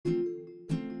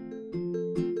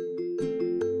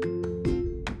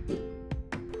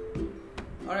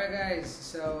guys,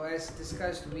 so as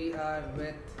discussed, we are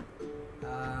with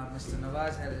Mr.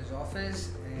 Nawaz at his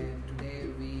office, and today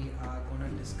we are going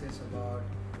to discuss about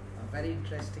a very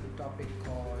interesting topic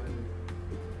called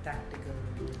tactical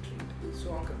retreat.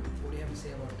 So, Uncle, what do you have to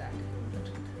say about tactical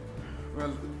retreat?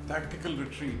 Well, tactical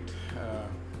retreat,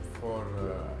 for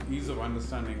ease of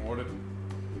understanding, what it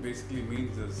basically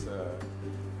means is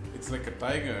it's like a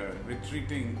tiger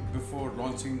retreating before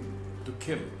launching to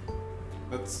kill.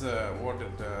 That's what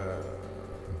it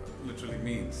literally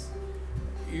means.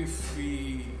 If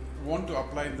we want to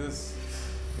apply this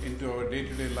into our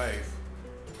day-to-day life,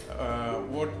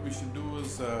 what we should do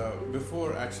is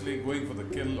before actually going for the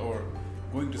kill or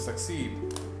going to succeed,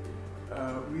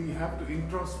 we have to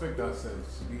introspect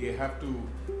ourselves. We have to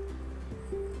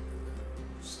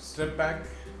step back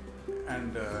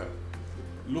and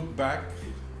look back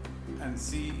and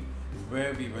see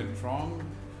where we went wrong,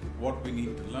 what we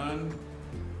need to learn,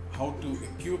 how to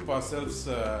equip ourselves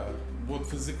both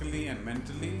physically and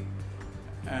mentally,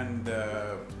 and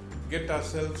get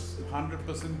ourselves 100%,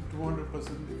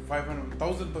 200%, 500%,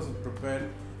 1000% prepared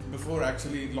before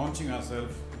actually launching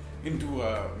ourselves into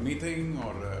a meeting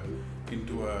or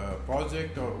into a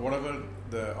project or whatever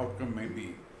the outcome may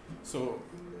be. So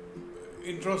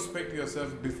introspect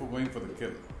yourself before going for the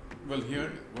kill. Well,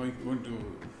 here going to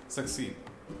succeed.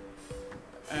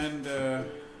 And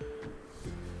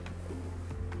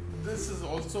this is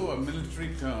also a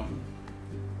military term.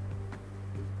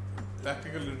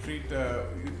 Tactical retreat,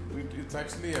 it's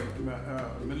actually a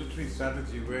military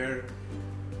strategy where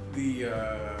there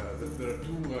are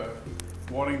two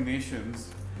warring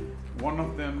nations. One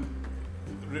of them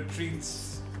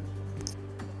retreats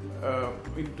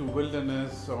into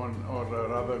wilderness, or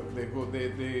rather,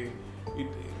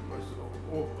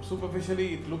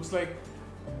 superficially it looks like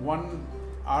one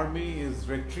army is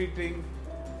retreating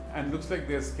and looks like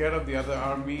they're scared of the other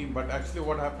army, but actually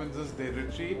what happens is they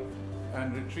retreat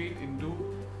into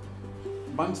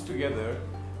months together,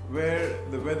 where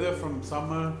the weather from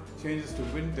summer changes to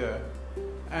winter,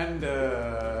 and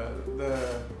the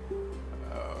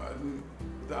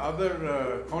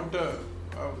other counter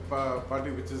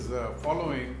party which is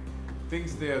following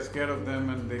thinks they are scared of them,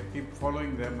 and they keep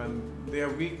following them, and they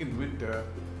are weak in winter,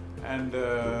 and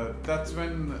that's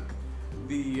when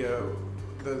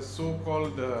the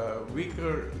so-called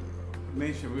weaker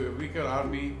nation, weaker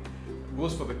army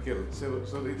goes for the kill. So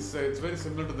it's very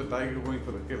similar to the tiger going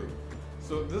for the kill.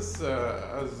 So this,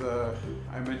 as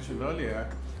I mentioned earlier,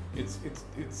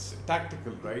 it's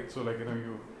tactical, right? So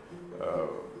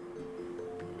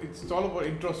it's all about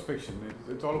introspection.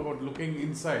 It's all about looking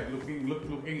inside,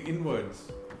 looking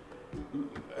inwards,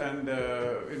 and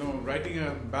writing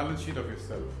a balance sheet of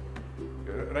yourself.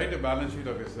 Write a balance sheet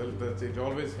of yourself. It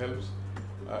always helps.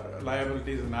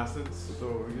 Liabilities and assets.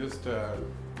 So we just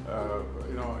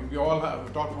we all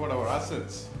have talked about our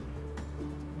assets,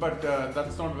 but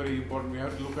that's not very important. We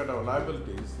have to look at our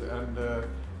liabilities and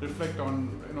reflect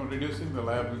on reducing the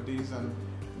liabilities and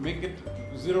make it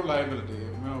zero liability.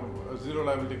 A zero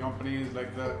liability company is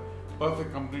like the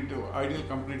perfect ideal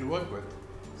company to work with.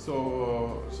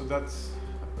 So that's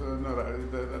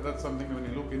that's something. When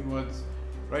you look inwards,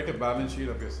 write a balance sheet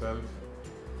of yourself,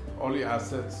 all your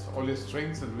assets, all your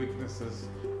strengths and weaknesses.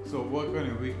 So work on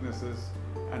your weaknesses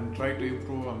and try to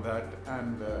improve on that,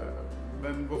 and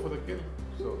then go for the kill.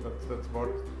 So that's about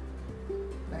it.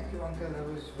 Thank you, Uncle. That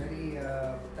was very.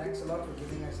 Thanks a lot for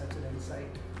giving us such an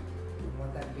insight on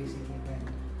what that basically meant.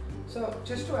 So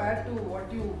just to add to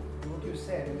what you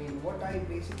said, I mean, what I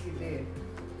basically did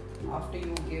after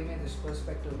you gave me this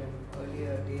perspective in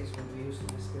earlier days when we used to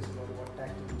discuss about what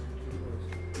tactical retreat was,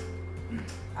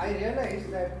 I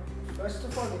realized that first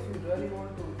of all, if you really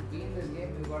want to be in this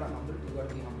game, you got to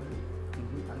be humble.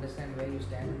 Mm-hmm. Understand where you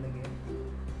stand in the game.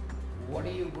 What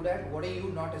are you good at? What are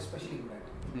you not especially good at?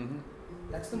 Mm-hmm.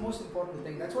 That's the most important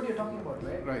thing. That's what you're talking about,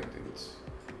 right? Right.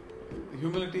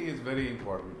 Humility is very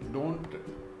important. Don't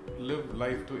live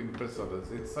life to impress others.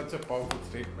 It's such a powerful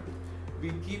statement.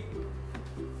 We keep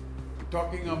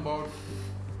talking about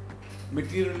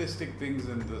materialistic things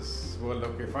in this world.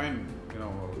 Okay, fine.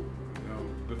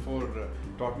 Before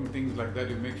talking things like that,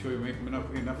 you make sure you make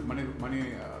enough money.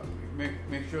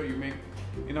 Make sure you make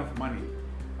enough money.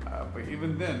 But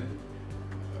even then,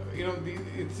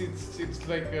 it's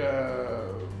like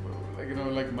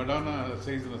Madonna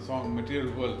says in the song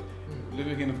 "Material World,"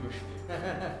 living in a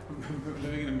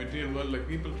material world. Like,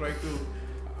 people try to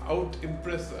out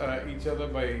impress each other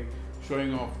by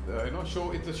showing off.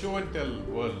 It's a show and tell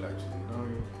world, actually.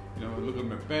 Look at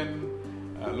my pen.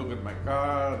 Look at my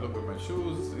car, look at my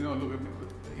shoes, look at me.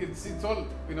 It's all,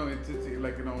 it's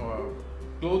like,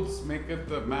 clothes maketh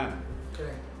the man.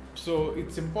 Correct. So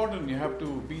it's important. You have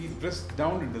to be dressed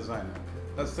down in designer.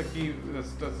 That's the key.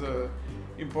 That's the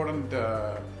important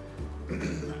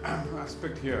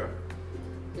aspect here.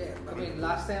 Yeah, I mean,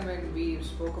 last time when we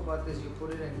spoke about this, you put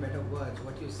it in better words.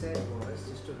 What you said was,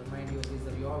 just to remind you, these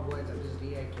are your words, I'm just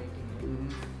reiterating it.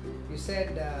 Mm-hmm. You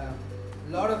said a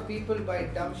lot of people buy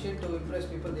dumb shit to impress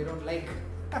people they don't like.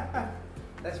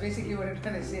 That's basically what I'm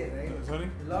trying to say, right? Sorry?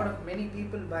 Many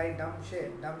people buy dumb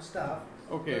shit, dumb stuff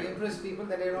Okay. to impress people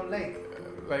that they don't like.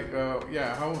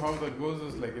 Yeah, how that goes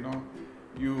is like,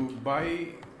 you buy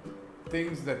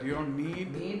things that you don't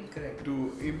need Correct.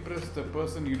 to impress the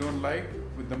person you don't like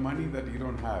with the money that you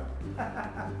don't have.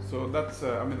 So that's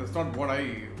that's not what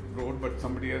I wrote, but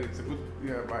somebody else. It's a good,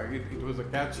 it was a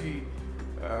catchy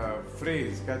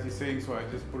phrase, catchy saying. So I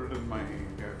just put it in my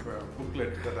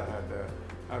booklet that I had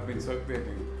have been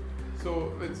circulating.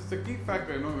 So it's a key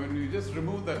factor, when you just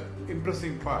remove that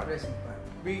impressing part,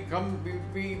 we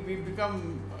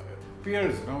become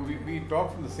peers. We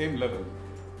talk from the same level.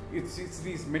 It's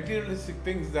these materialistic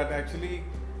things that actually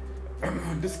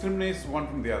discriminates one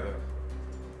from the other.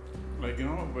 Like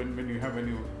when you have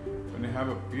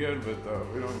a peer with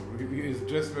he is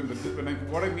dressed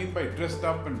what I mean by dressed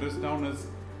up and dressed down is,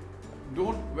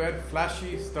 don't wear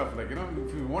flashy stuff. Like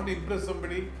if you want to impress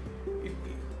somebody,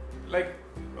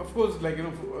 of course,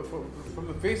 from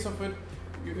the face of it,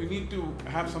 you need to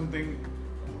have something,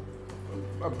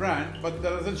 a brand, but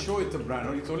that doesn't show it's a brand,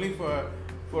 or it's only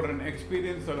for an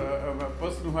experience, or a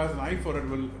person who has an eye for it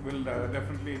will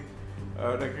definitely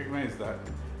recognize that.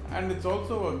 And it's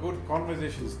also a good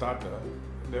conversation starter.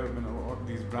 Or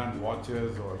these brand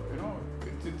watches, or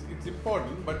it's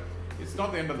important, but it's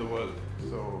not the end of the world.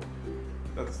 So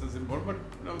that's important.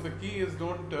 But the key is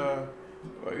don't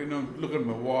look at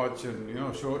my watch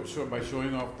and show by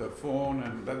showing off the phone,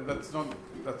 and that's not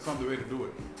the way to do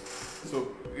it. So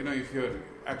if you're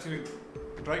actually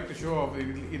trying to show off,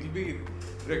 it'll be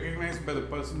recognized by the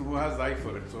person who has eye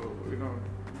for it. So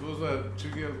those are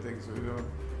trivial things. So you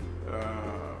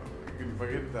can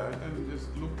forget that and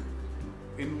just look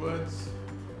inwards,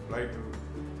 write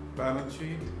a balance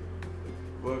sheet,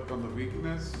 work on the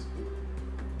weakness,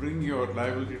 bring your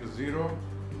liability to zero,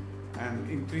 and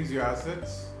increase your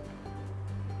assets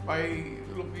by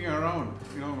looking around.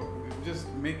 Just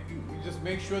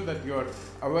make sure that you're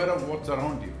aware of what's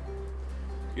around you.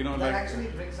 That actually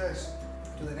brings us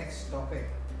to the next topic.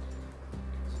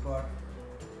 Scott,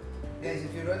 guys,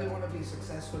 if you really want to be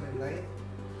successful in life,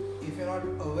 if you're not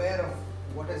aware of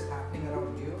what is happening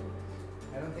around you,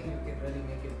 I don't think you can really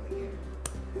make it in the game.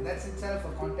 And that's itself a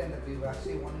content that we were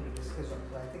actually wanting to discuss on.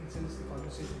 So I think since the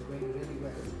conversation is going really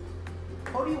well,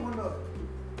 how do you want to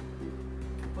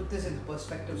put this into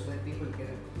perspective so that people get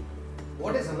it?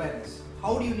 What is awareness?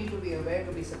 How do you need to be aware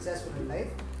to be successful in life?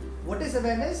 What is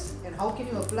awareness, and how can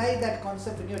you apply that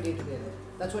concept in your day-to-day life?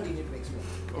 That's what you need to explain.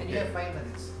 Okay. And you have 5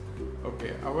 minutes.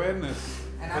 Okay, awareness.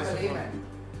 And I'm a layman.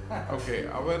 Okay,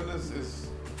 awareness is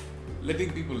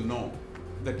letting people know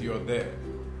that you're there.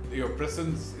 Your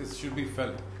presence should be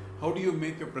felt. How do you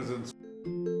make your presence?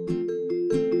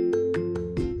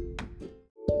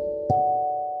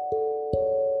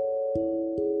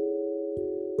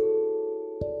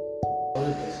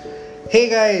 Hey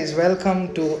guys,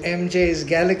 welcome to MJ's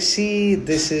Galaxy.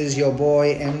 This is your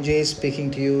boy MJ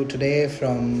speaking to you today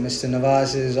from Mr.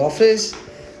 Nawaz's office.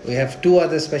 We have 2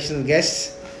 other special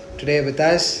guests today with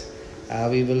us.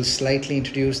 We will slightly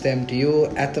introduce them to you.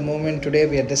 At the moment today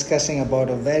we are discussing about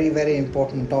a very, very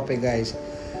important topic, guys.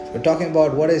 We're talking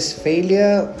about what is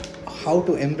failure, how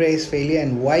to embrace failure,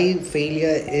 and why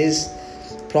failure is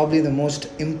probably the most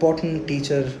important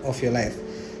teacher of your life.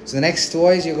 So the next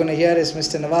voice you're going to hear is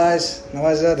Mr. Nawaz.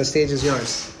 Nawaza, the stage is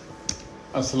yours.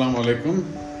 Assalamu alaikum.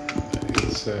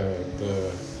 It's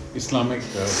the Islamic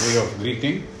way of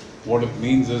greeting. What it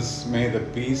means is, may the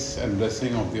peace and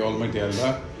blessing of the Almighty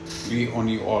Allah be on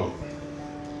you all.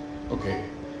 Okay.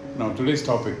 Now today's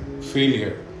topic,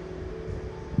 failure.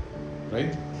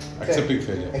 Right? Accepting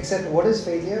failure. Except what is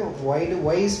failure?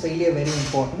 Why is failure very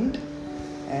important?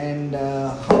 And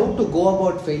how to go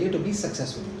about failure to be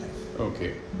successful in life?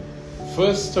 Okay.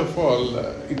 First of all,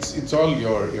 it's all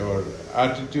your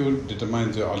attitude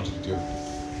determines your altitude.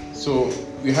 So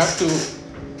you have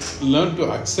to learn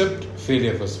to accept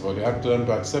failure. First of all, you have to learn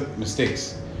to accept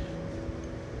mistakes.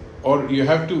 Or you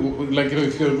have to,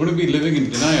 if you're going to be living in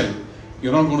denial,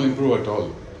 you're not going to improve at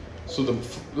all. So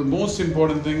the most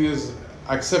important thing is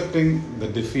accepting the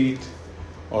defeat,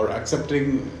 or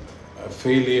accepting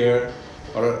failure,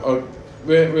 or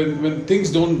when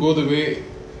things don't go the way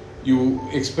you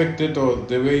expect it or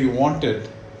the way you want it,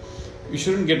 you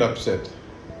shouldn't get upset.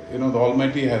 The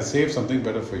Almighty has saved something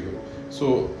better for you.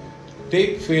 So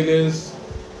take failures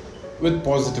with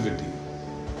positivity.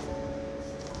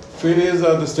 Failures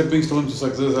are the stepping stones to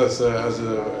success,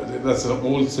 that's an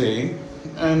old saying.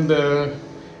 And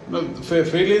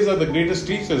failures are the greatest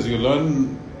teachers. You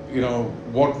learn,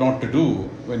 what not to do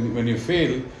when you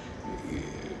fail.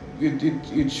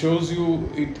 It shows you,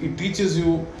 it teaches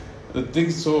you the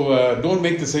things. So don't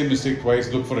make the same mistake twice.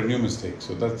 Look for a new mistake.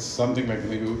 So that's something like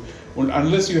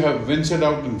unless you have ventured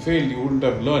out and failed, you wouldn't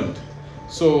have learned.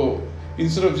 So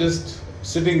instead of just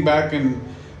sitting back and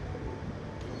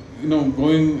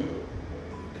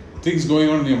things going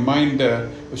on in your mind,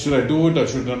 should I do it or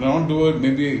should I not do it?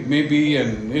 Maybe,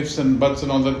 and ifs and buts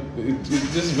and all that.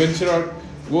 Just venture out,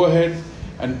 go ahead,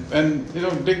 and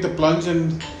take the plunge,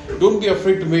 and don't be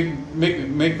afraid to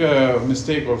make a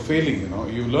mistake or failing.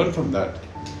 You learn from that.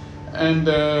 And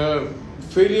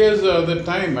failures are the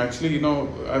time. Actually,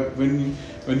 when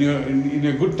you're in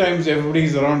your good times, everybody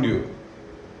is around you,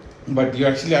 but you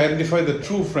actually identify the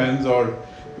true friends or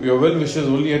your well-wishers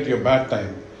only at your bad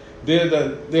time. They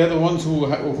are the ones who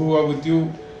are with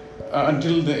you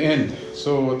until the end.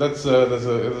 So that's a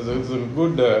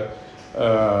good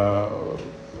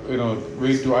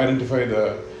way to identify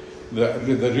the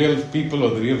real people or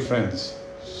the real friends.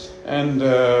 And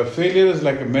failure is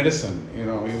like a medicine.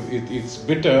 It's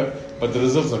bitter, but the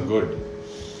results are good.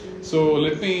 So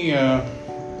let me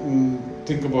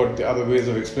think about the other ways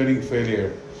of explaining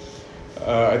failure.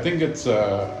 I think it's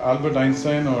Albert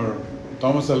Einstein or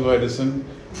Thomas Alva Edison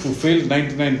who failed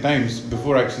 99 times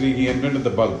before actually he invented the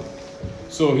bulb.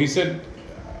 So he said,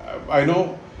 I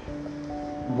know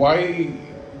why.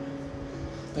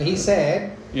 He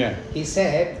said,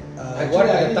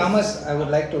 Thomas, I would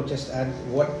like to just add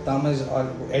what Thomas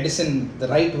or Edison, the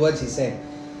right words he said.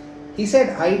 He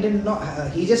said, I did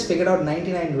not, he just figured out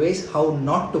 99 ways how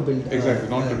not to build. Exactly,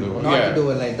 not to do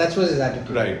a light. That was his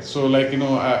attitude. Right. So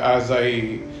as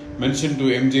I mentioned to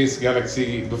MJ's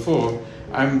Galaxy before,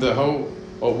 I'm the how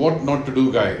or what not to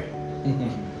do guy.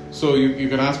 Mm-hmm. So you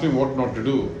can ask me what not to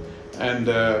do, and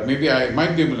maybe I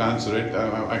might be able to answer it.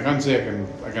 I can't say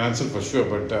I can answer for sure,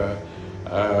 but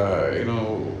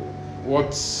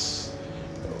what's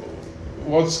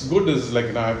good is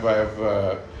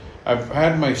I've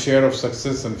had my share of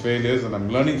success and failures, and I'm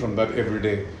learning from that every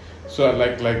day. So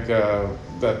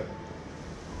that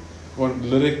one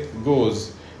lyric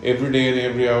goes, every day and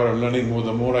every hour I'm learning more.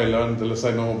 The more I learn, the less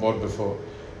I know about before.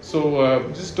 So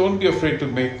just don't be afraid to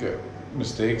make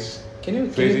mistakes. Can you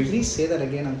please say that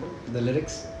again, Uncle? The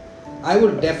lyrics. I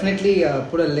would definitely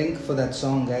put a link for that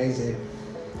song, guys. It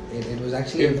was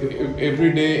actually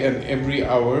every day and every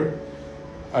hour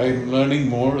I'm learning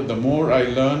more. The more I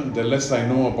learn, the less I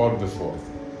know about before.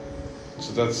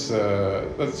 So that's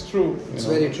true. It's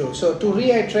very true. So to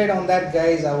reiterate on that,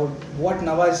 guys, what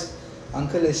Nawaz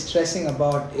Uncle is stressing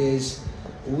about is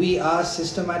we are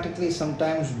systematically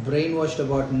sometimes brainwashed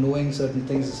about knowing certain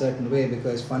things a certain way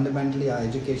because fundamentally our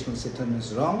educational system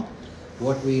is wrong.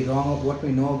 What we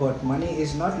know about money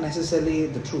is not necessarily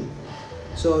the truth.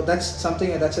 So that's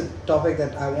a topic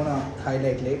that I want to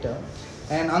highlight later.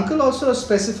 And Uncle also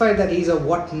specified that he's a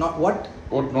what not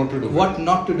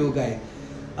to do guy.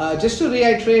 Just to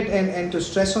reiterate and to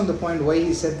stress on the point why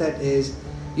he said that is,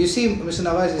 you see, Mr.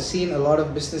 Nawaz has seen a lot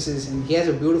of businesses and he has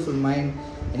a beautiful mind,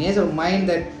 and he has a mind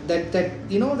that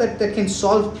can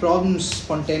solve problems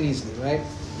spontaneously, right?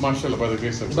 MashaAllah, by the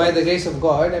grace of God. By the grace of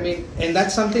God, I mean, and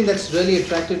that's something that's really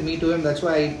attracted me to him. That's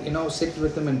why I sit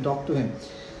with him and talk to him.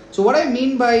 So what I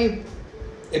mean by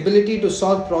ability to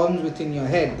solve problems within your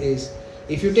head is,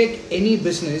 if you take any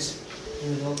business,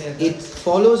 it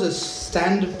follows a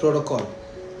standard protocol.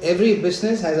 Every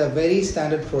business has a very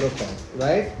standard protocol,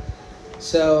 right?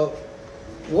 So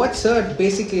what Sir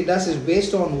basically does is,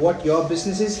 based on what your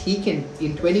business is, he can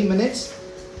in 20 minutes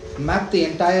map the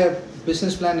entire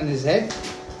business plan in his head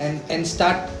and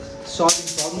start solving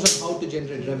problems on how to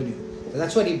generate revenue.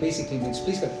 That's what he basically means.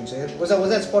 Please continue, sir. Was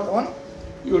that spot on?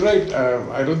 You're right.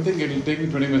 I don't think it'll take me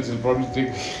 20 minutes. It'll probably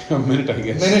take a minute, I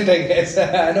guess.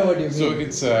 I know what you mean. So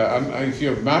it's if you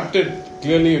have mapped it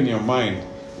clearly in your mind,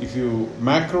 if you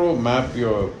macro map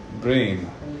your brain,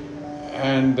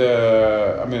 and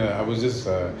it was just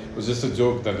a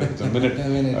joke that it's a minute.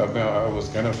 I was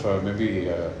kind of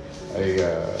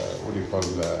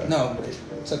No,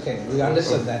 it's okay. We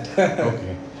understood that.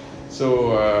 Okay.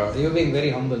 So you're being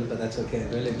very humble, but that's okay. I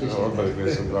really appreciate it. All by the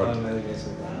grace of God. All by the grace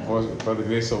of God. By the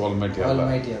grace of Almighty Allah.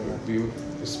 Almighty Allah.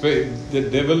 The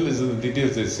devil is in the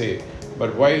details, they say.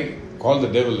 But why call the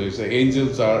devil? They say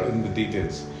angels are in the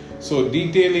details. So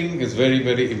detailing is very,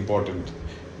 very important.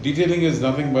 Detailing is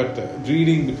nothing but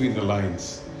reading between the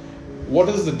lines. What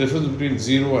is the difference between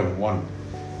 0 and 1?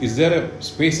 is there a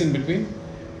space in between?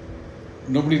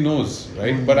 Nobody knows,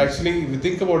 right? But actually, if you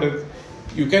think about it,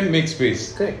 you can make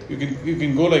space. Correct. You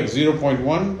can go like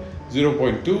 0.1,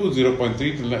 0.2,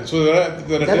 0.3 to 9. So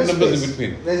there are 10 numbers in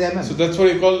between. There's mm. So that's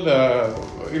what you call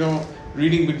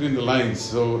reading between the lines.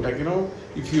 So like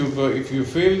if you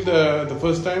failed the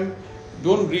first time,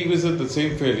 don't revisit the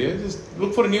same failure. Just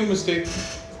look for a new mistake.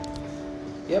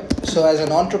 Yep. So as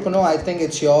an entrepreneur, I think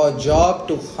it's your job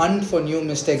to hunt for new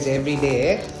mistakes every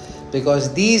day,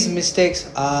 because these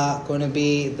mistakes are going to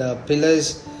be the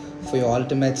pillars for your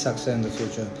ultimate success in the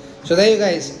future. So there you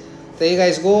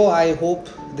guys go. I hope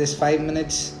this 5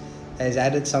 minutes has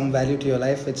added some value to your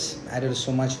life. It's added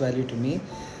so much value to me.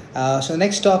 So the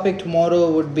next topic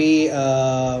tomorrow would be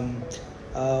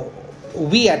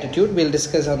we attitude. We'll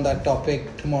discuss on that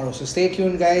topic tomorrow. So stay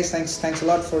tuned, guys. Thanks a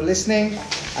lot for listening.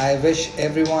 I wish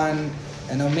everyone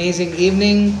an amazing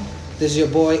evening. This is your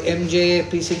boy MJ.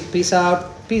 Peace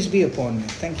out. Peace be upon you.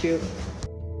 Thank you.